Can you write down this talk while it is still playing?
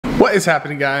What is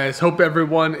happening, guys? Hope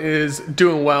everyone is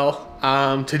doing well.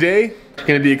 Today I'm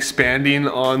going to be expanding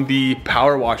on the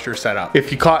power washer setup. If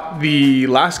you caught the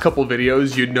last couple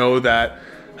videos, you'd know that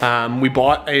we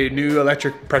bought a new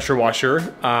electric pressure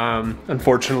washer.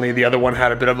 Unfortunately, the other one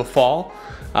had a bit of a fall.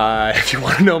 If you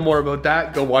want to know more about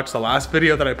that, go watch the last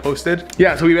video that I posted.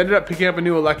 Yeah, so we ended up picking up a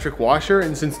new electric washer,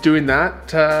 and since doing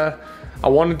that, I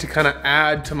wanted to kind of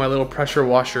add to my little pressure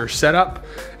washer setup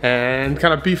and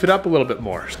kind of beef it up a little bit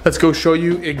more. Let's go show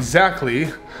you exactly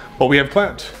what we have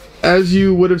planned. As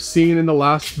you would have seen in the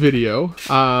last video,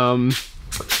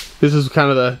 this is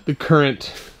kind of the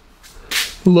current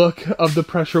look of the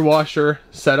pressure washer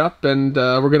setup, and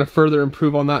we're gonna further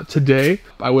improve on that today.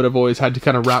 I would have always had to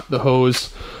kind of wrap the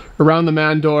hose around the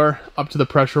man door up to the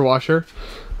pressure washer.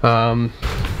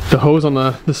 The hose on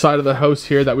the side of the house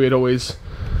here that we had always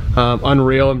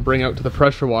unrail and bring out to the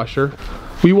pressure washer.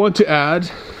 We want to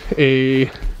add a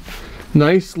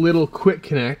nice little quick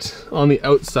connect on the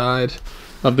outside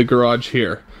of the garage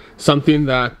here. Something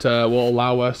that will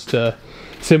allow us to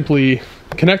simply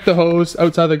connect the hose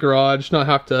outside the garage, not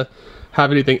have to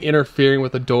have anything interfering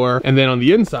with the door. And then on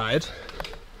the inside,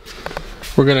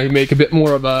 we're gonna make a bit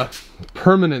more of a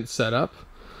permanent setup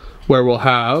where we'll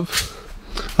have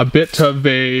a bit of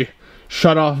a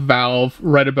shut-off valve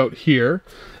right about here,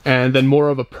 and then more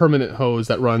of a permanent hose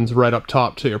that runs right up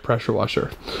top to your pressure washer.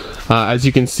 As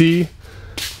you can see,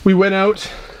 we went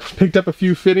out, picked up a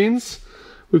few fittings.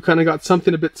 We've kind of got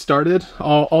something a bit started.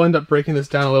 I'll end up breaking this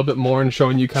down a little bit more and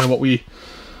showing you kind of what we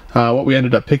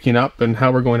ended up picking up and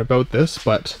how we're going about this,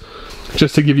 but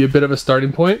just to give you a bit of a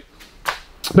starting point.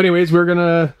 But anyways, we're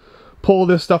gonna pull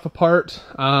this stuff apart,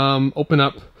 open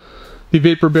up the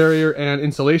vapor barrier and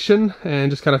insulation, and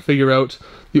just kind of figure out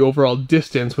the overall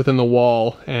distance within the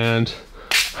wall and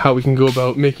how we can go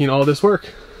about making all this work.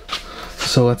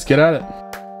 So let's get at it.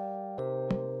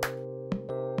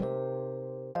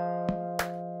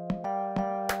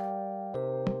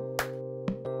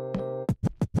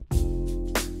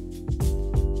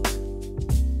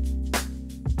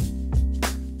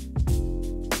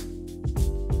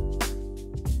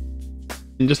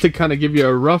 And just to kind of give you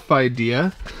a rough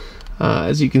idea,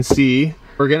 as you can see,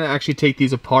 we're gonna actually take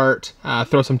these apart,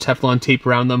 throw some Teflon tape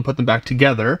around them, put them back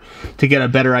together to get a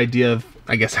better idea of,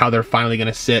 I guess, how they're finally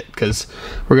gonna sit, because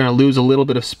we're gonna lose a little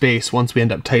bit of space once we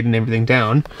end up tightening everything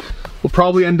down. We'll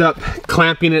probably end up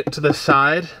clamping it to the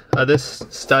side of this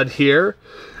stud here,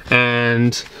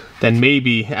 and then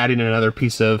maybe adding another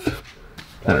piece of,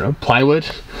 I don't know, plywood,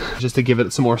 just to give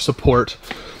it some more support.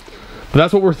 But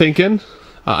that's what we're thinking.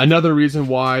 Another reason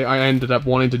why I ended up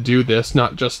wanting to do this,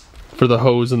 not just for the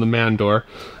hose and the man door.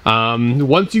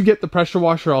 Once you get the pressure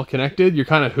washer all connected, you're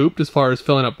kind of hooped as far as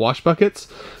filling up wash buckets.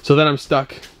 So then I'm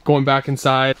stuck going back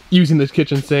inside, using this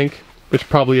kitchen sink, which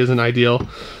probably isn't ideal.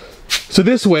 So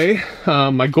this way,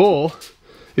 my goal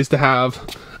is to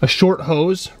have a short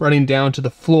hose running down to the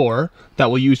floor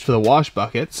that we'll use for the wash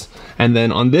buckets, and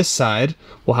then on this side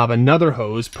we'll have another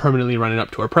hose permanently running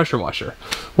up to our pressure washer,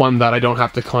 one that I don't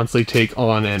have to constantly take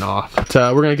on and off.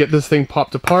 But, we're gonna get this thing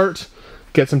popped apart,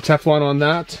 get some Teflon on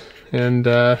that, and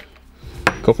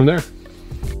go from there.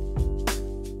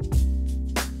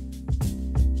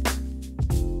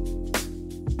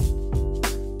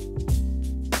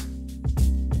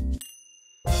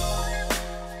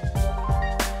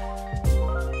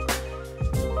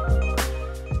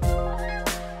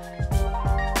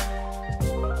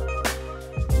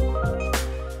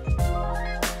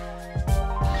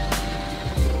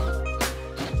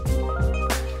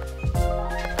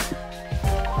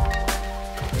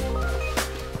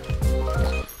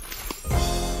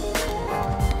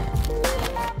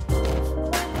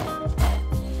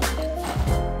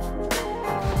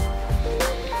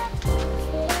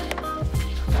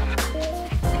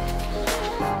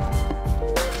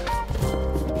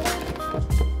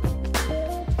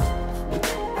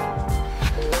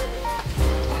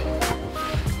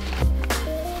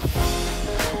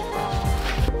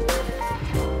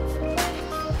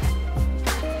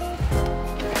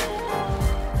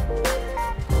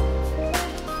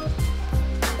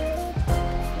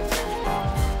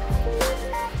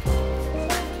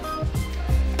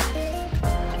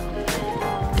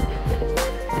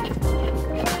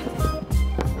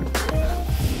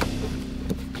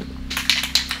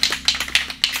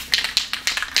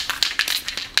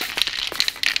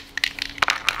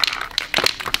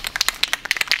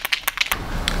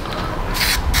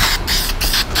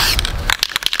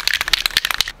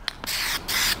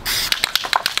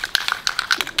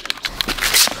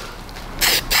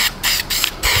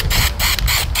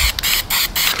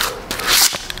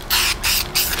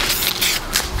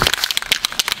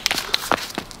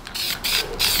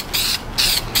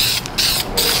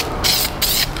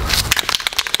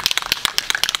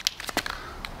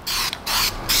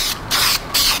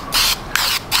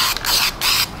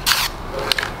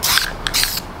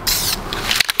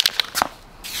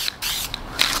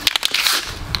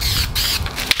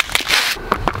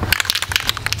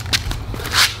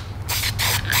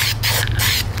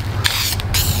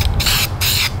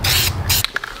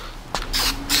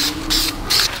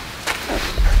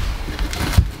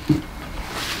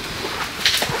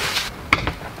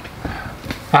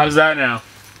 How's that now?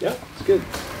 Yeah, it's good.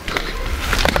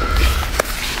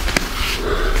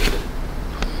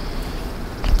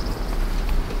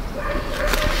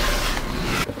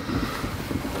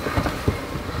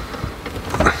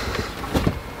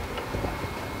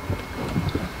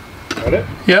 Got it?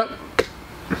 Yep.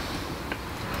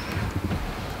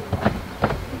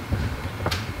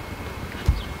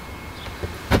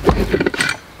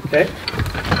 Okay.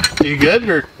 You good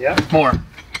or? Yeah. More?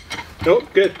 Nope,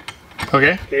 good.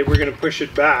 Okay. Okay, we're gonna push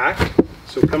it back.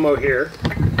 So come out here.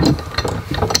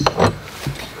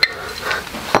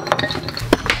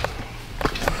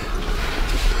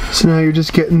 So now you're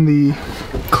just getting the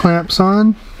clamps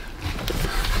on.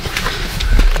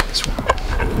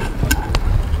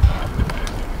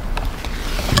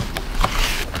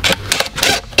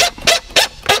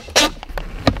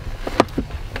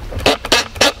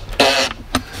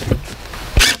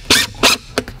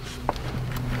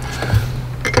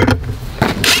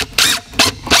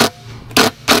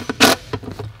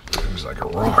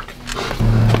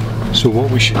 So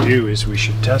what we should do is we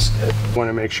should test it. We want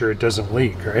to make sure it doesn't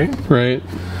leak, right? Right.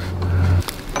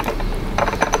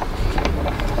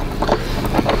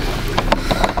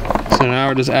 So now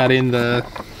we're just adding the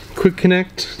quick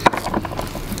connect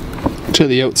to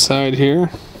the outside here.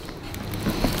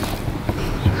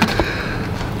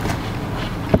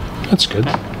 That's good.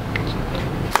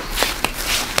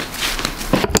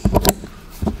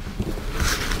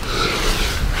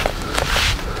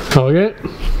 Okay.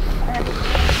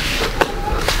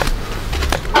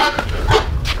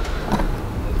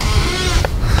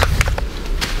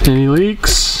 Any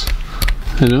leaks?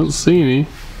 I don't see any.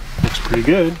 Looks pretty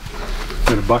good.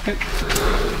 Got a bucket?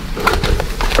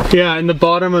 Yeah, in the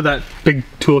bottom of that big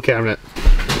tool cabinet.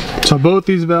 So both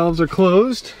these valves are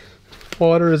closed.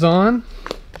 Water is on.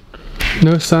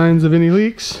 No signs of any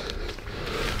leaks,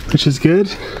 which is good.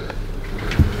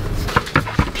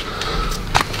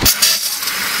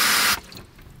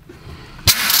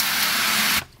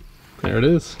 There it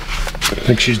is. I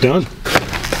think she's done.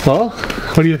 Well,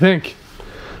 what do you think?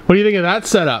 What do you think of that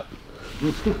setup?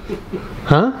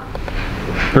 Huh?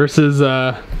 Versus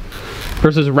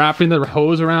wrapping the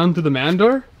hose around through the man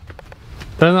door?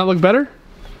 Doesn't that look better?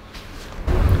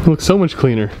 It looks so much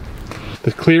cleaner.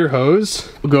 The clear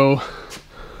hose will go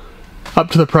up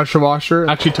to the pressure washer.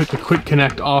 I actually took the quick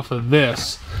connect off of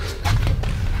this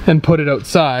and put it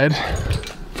outside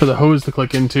for the hose to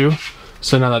click into.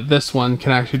 So now that this one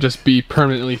can actually just be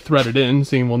permanently threaded in,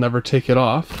 seeing we'll never take it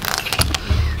off.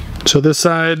 So this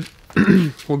side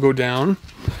will go down.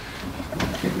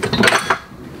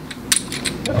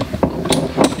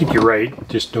 I think you're right.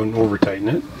 Just don't over tighten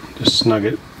it. Just snug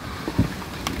it.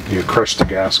 You crush the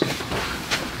gasket.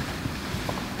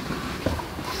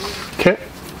 Okay.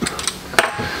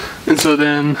 And so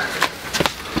then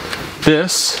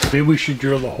this. Maybe we should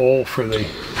drill the hole for the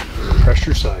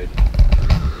pressure side.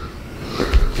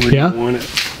 Where do you want it?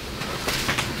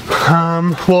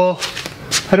 Well,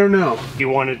 I don't know. You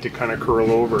want it to kind of curl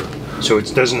over so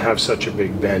it doesn't have such a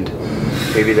big bend.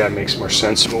 Maybe that makes more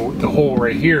sense. So the hole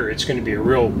right here, it's going to be a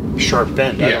real sharp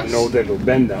bend. Yes. I don't know that it'll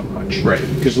bend that much. Right.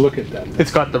 Because look at that.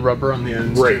 It's got the rubber on the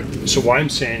ends. Right. Too. So what I'm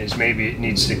saying is maybe it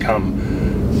needs to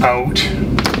come out,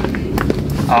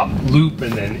 up, loop,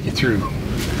 and then through.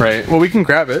 Right. Well, we can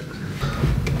grab it.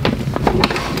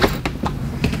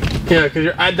 Yeah,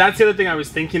 because that's the other thing I was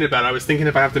thinking about. I was thinking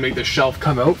if I have to make the shelf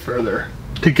come out further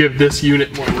to give this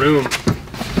unit more room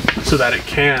so that it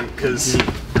can, because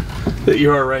you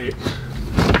are right.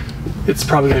 It's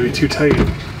probably going to be too tight.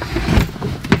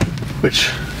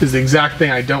 Which is the exact thing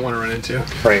I don't want to run into.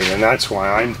 Right, and that's why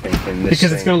I'm thinking this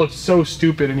because it's going to look so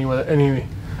stupid any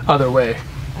other way.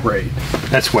 Right.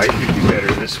 That's why it would be better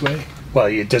this way. Well,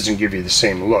 it doesn't give you the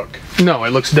same look. No, it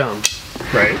looks dumb.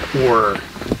 Right, or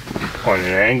on an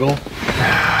angle.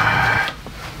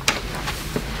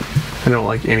 I don't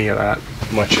like any of that.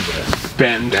 Much of a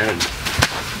bend.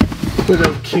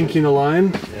 Without kinking the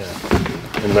line.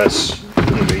 Yeah. Unless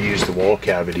you use the wall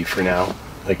cavity for now.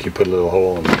 Like you put a little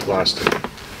hole in the plastic.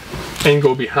 And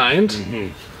go behind?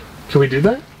 Mm-hmm. Can we do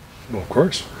that? Well, of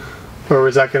course. Or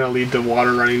is that going to lead to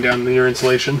water running down your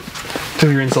insulation?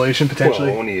 To your insulation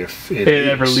potentially? Well, only if it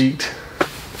ever leaked.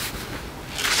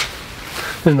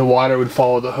 Then the water would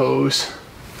follow the hose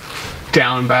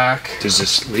down back. Does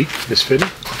this leak, this fitting?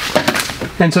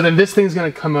 And so then this thing's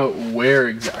going to come out where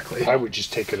exactly? I would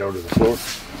just take it out of the floor.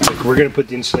 Like we're going to put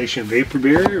the insulation vapor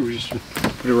barrier, or we just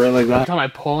put it right like that? Every time I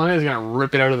pull on it, it's going to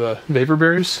rip it out of the vapor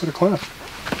barriers. Put a clamp.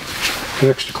 Put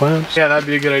extra clamps. Yeah, that'd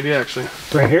be a good idea actually.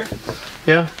 Right here?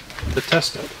 Yeah. To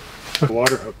test it. The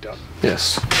water hooked up.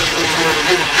 Yes.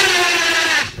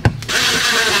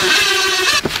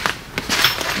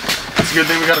 It's a good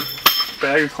thing we got a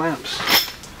bag of clamps.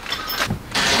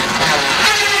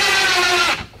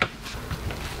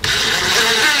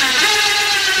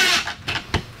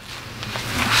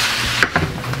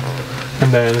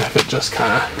 And then if it just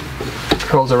kind of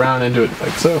curls around into it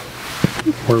like so.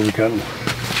 Where are we cutting?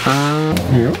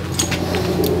 Here you go.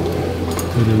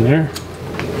 Put it in there.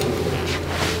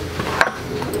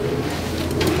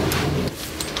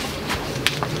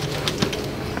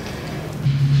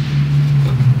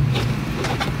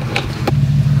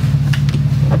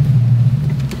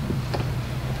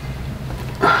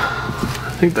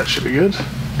 I think that should be good.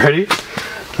 Ready?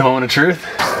 The moment of truth.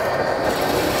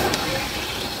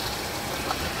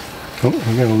 Oh,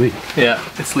 we got a leak. Yeah,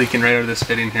 it's leaking right out of this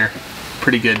fitting here.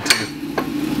 Pretty good too.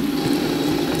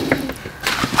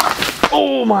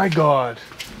 Oh my god!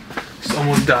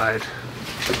 Someone died.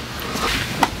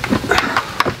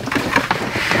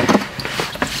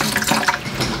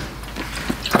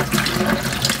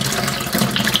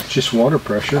 Just water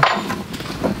pressure.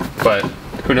 But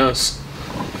who knows?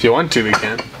 If you want to, we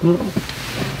can.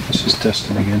 Let's just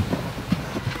test it again.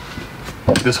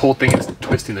 This whole thing is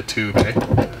twisting the tube, eh?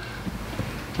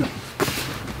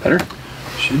 Better?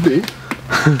 Should be.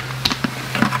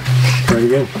 Try it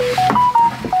again.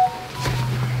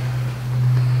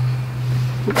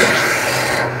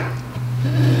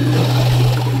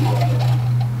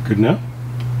 Good now?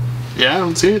 Yeah, I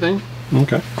don't see anything.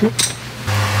 Okay, cool.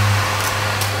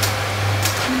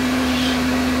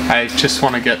 I just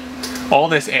want to get all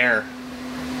this air.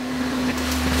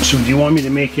 So do you want me to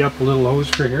make you up a little hose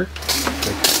for here?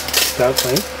 Like that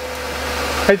thing?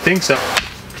 I think so.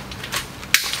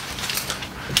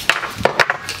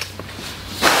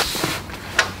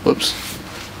 Whoops.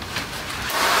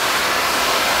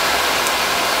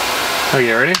 Are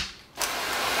you ready?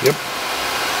 Yep.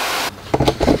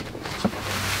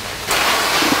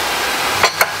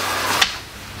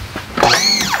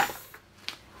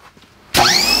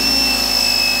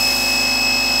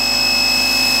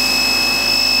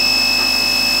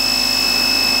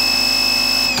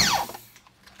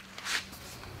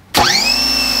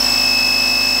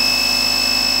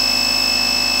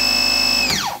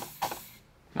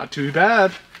 Not too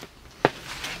bad.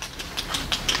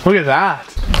 Look at that.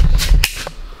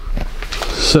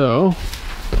 So,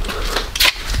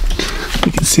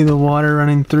 you can see the water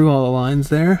running through all the lines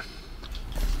there.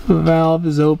 The valve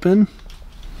is open.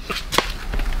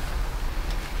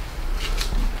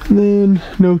 And then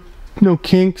no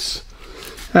kinks.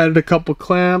 Added a couple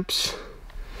clamps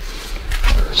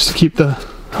just to keep the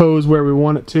hose where we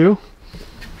want it to.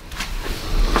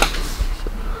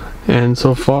 And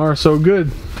so far, so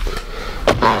good.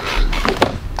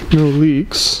 No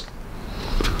leaks.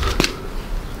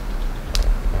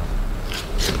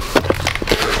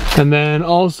 And then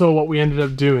also what we ended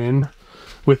up doing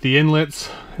with the inlets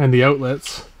and the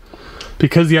outlets,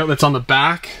 because the outlet's on the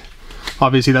back,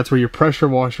 obviously that's where your pressure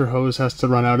washer hose has to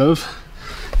run out of.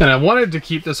 And I wanted to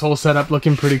keep this whole setup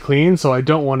looking pretty clean, so I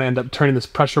don't want to end up turning this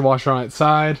pressure washer on its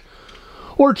side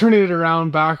or turning it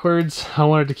around backwards. I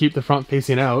wanted to keep the front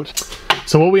facing out.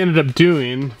 So what we ended up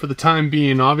doing for the time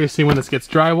being, obviously when this gets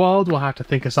drywalled, we'll have to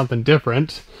think of something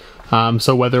different.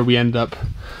 So whether we end up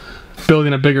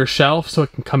building a bigger shelf so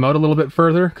it can come out a little bit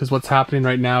further, because what's happening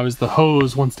right now is the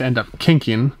hose wants to end up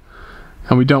kinking,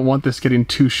 and we don't want this getting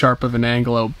too sharp of an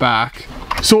angle out back.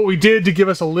 So what we did to give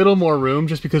us a little more room,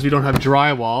 just because we don't have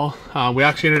drywall, we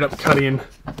actually ended up cutting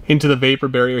into the vapor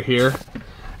barrier here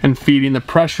and feeding the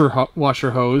pressure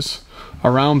washer hose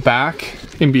around back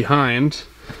and behind.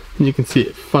 And you can see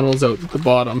it funnels out at the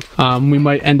bottom. We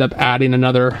might end up adding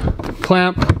another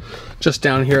clamp just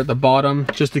down here at the bottom,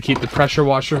 just to keep the pressure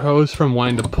washer hose from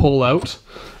wanting to pull out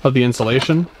of the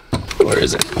insulation. Where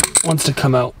is it? It wants to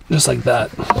come out just like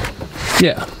that.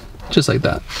 Yeah, just like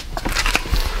that.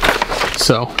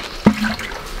 So,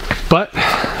 but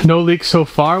no leaks so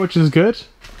far, which is good.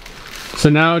 So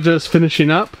now just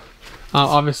finishing up.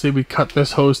 Obviously we cut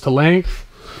this hose to length.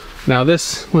 Now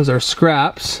this was our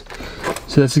scraps.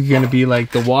 So this is going to be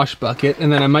like the wash bucket,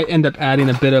 and then I might end up adding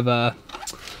a bit of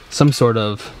some sort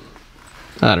of,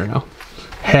 I don't know,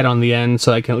 head on the end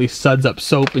so I can at least suds up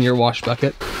soap in your wash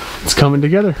bucket. It's coming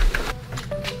together.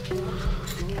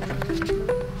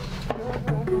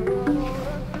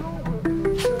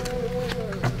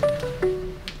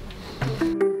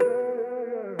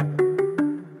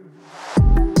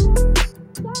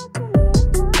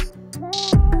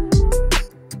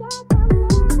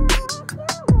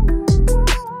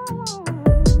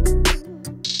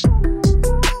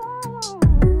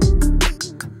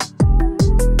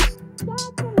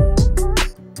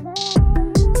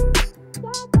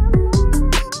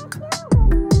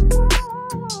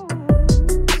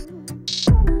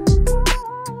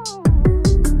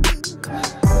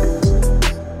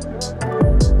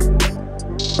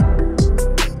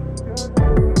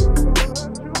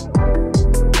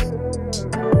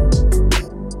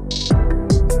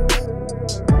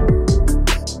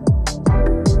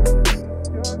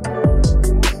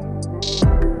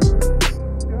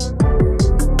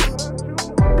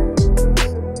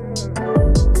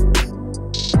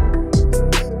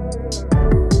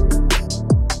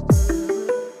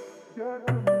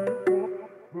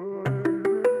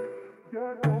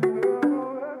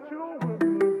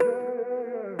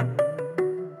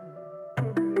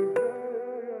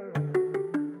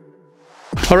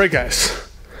 All right, guys,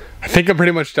 I think I'm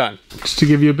pretty much done. Just to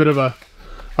give you a bit of a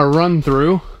run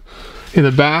through, in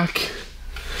the back,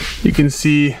 you can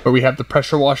see where we have the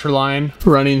pressure washer line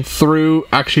running through,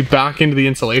 actually back into the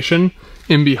insulation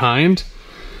in behind.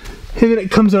 And then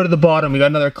it comes out of the bottom. We got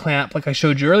another clamp like I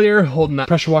showed you earlier, holding that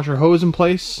pressure washer hose in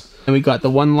place. And we got the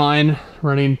one line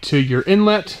running to your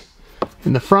inlet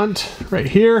in the front, right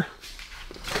here.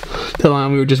 The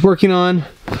line we were just working on.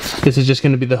 This is just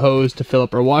gonna be the hose to fill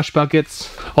up our wash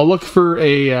buckets. I'll look for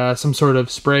a some sort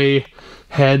of spray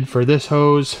head for this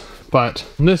hose, but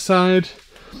on this side,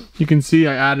 you can see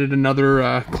I added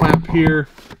another clamp here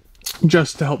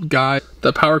just to help guide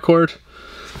the power cord.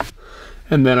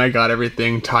 And then I got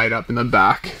everything tied up in the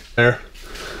back there.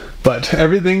 But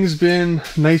everything's been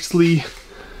nicely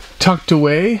tucked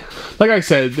away. Like I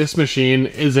said, this machine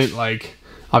isn't like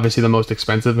obviously the most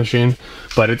expensive machine,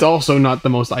 but it's also not the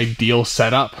most ideal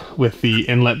setup with the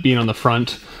inlet being on the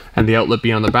front and the outlet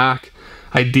being on the back.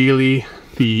 Ideally,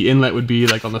 the inlet would be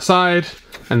like on the side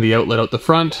and the outlet out the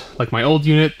front, like my old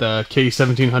unit, the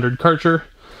K1700 Karcher.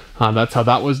 That's how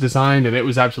that was designed, and it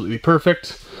was absolutely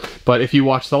perfect. But if you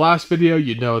watched the last video,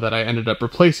 you'd know that I ended up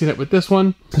replacing it with this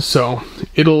one. So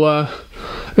it'll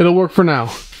work for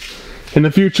now. In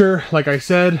the future, like I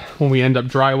said, when we end up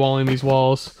drywalling these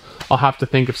walls, I'll have to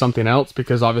think of something else,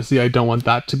 because obviously I don't want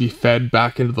that to be fed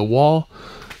back into the wall.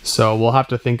 So we'll have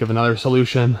to think of another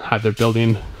solution, either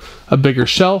building a bigger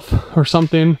shelf or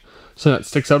something so that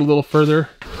sticks out a little further.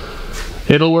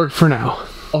 It'll work for now.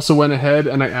 Also went ahead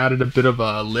and I added a bit of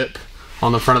a lip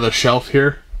on the front of the shelf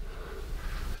here.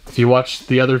 If you watched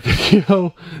the other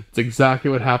video, it's exactly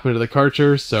what happened to the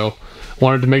Karcher, so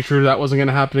wanted to make sure that wasn't going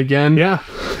to happen again. Yeah,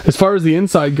 as far as the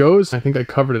inside goes, I think I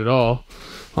covered it all.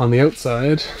 On the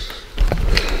outside,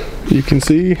 you can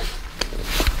see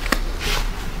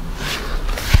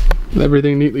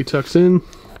everything neatly tucks in,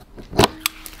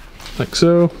 like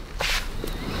so.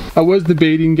 I was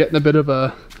debating getting a bit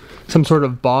of some sort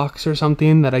of box or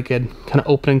something that I could kind of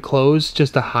open and close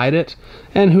just to hide it.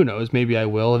 And who knows, maybe I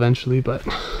will eventually, but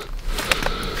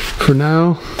for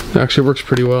now, it actually works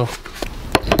pretty well.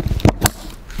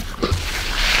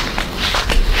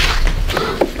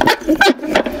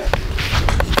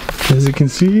 As you can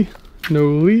see, no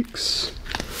leaks.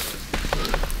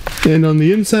 And on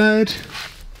the inside,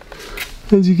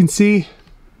 as you can see,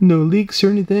 no leaks or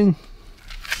anything.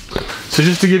 So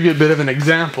just to give you a bit of an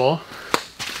example,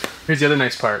 here's the other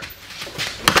nice part.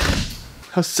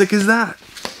 How sick is that?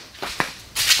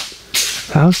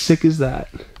 How sick is that?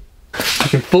 You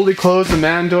can fully close the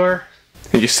man door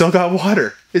and you still got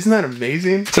water. Isn't that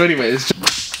amazing? So anyways,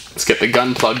 let's get the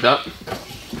gun plugged up.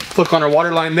 Look on our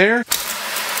water line there.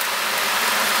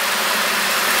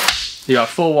 You got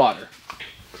full water.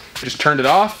 Just turned it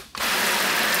off.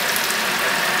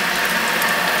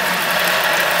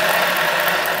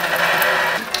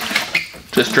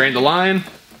 Just drained the line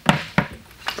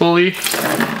fully.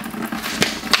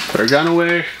 Put our gun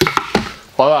away.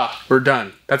 Voila, we're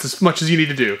done. That's as much as you need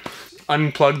to do.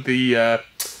 Unplug the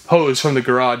hose from the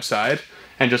garage side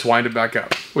and just wind it back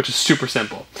up, which is super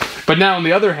simple. But now on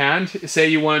the other hand, say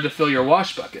you wanted to fill your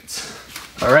wash buckets.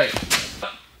 All right.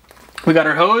 We got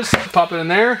our hose, pop it in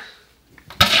there.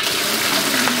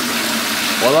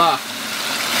 Voila.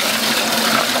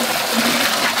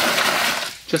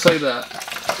 Just like that.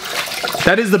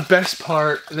 That is the best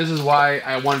part, and this is why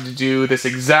I wanted to do this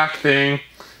exact thing.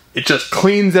 It just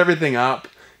cleans everything up.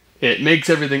 It makes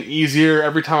everything easier.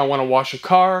 Every time I want to wash a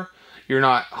car, you're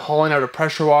not hauling out a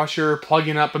pressure washer,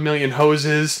 plugging up a million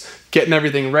hoses, getting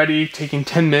everything ready, taking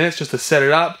 10 minutes just to set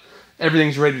it up.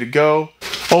 Everything's ready to go.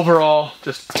 Overall,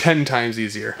 just 10 times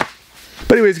easier.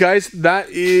 But anyways, guys, that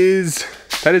is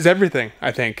everything,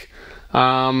 I think.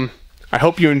 I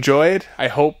hope you enjoyed. I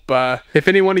hope if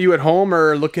any one of you at home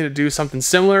are looking to do something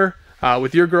similar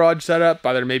with your garage setup,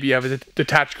 either maybe you have a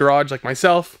detached garage like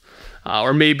myself,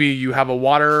 or maybe you have a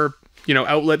water,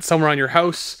 outlet somewhere on your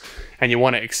house and you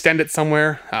want to extend it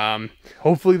somewhere.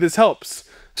 Hopefully this helps.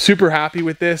 Super happy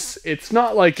with this. It's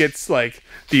not like it's like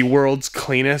the world's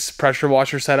cleanest pressure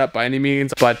washer setup by any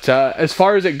means, but as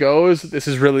far as it goes, this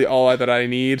is really all that I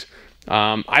need.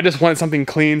 I just wanted something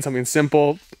clean, something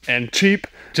simple and cheap,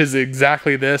 which is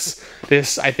exactly this.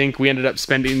 This, I think we ended up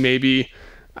spending maybe,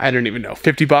 I don't even know,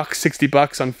 50 bucks, 60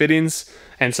 bucks on fittings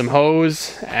and some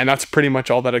hose, and that's pretty much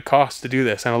all that it costs to do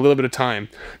this, and a little bit of time,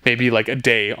 maybe like a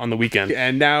day on the weekend.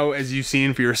 And now, as you've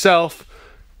seen for yourself,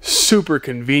 super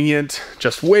convenient,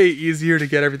 just way easier to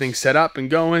get everything set up and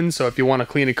going. So if you want to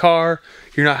clean a car,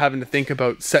 you're not having to think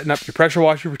about setting up your pressure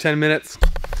washer for 10 minutes.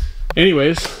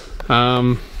 Anyways,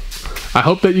 I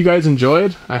hope that you guys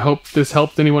enjoyed. I hope this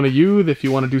helped any one of you if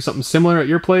you want to do something similar at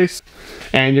your place.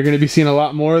 And you're going to be seeing a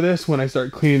lot more of this when I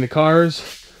start cleaning the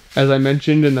cars. As I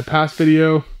mentioned in the past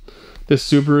video, this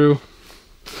Subaru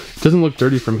doesn't look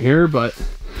dirty from here, but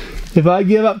if I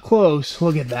get up close,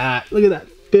 look at that. Look at that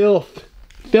filth.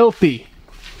 Filthy.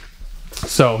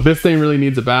 So this thing really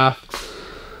needs a bath.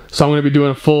 So I'm going to be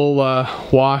doing a full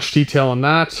wash detail on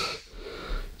that.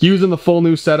 Using the full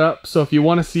new setup. So if you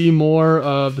want to see more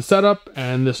of the setup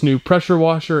and this new pressure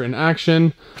washer in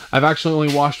action, I've actually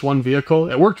only washed one vehicle.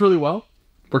 It worked really well.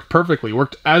 Worked perfectly.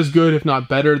 Worked as good, if not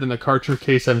better, than the Karcher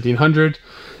K1700.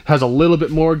 Has a little bit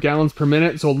more gallons per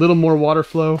minute, so a little more water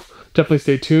flow. Definitely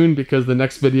stay tuned because the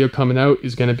next video coming out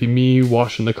is going to be me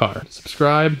washing the car.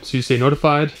 Subscribe so you stay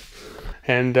notified.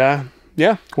 And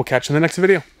yeah, we'll catch you in the next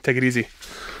video. Take it easy.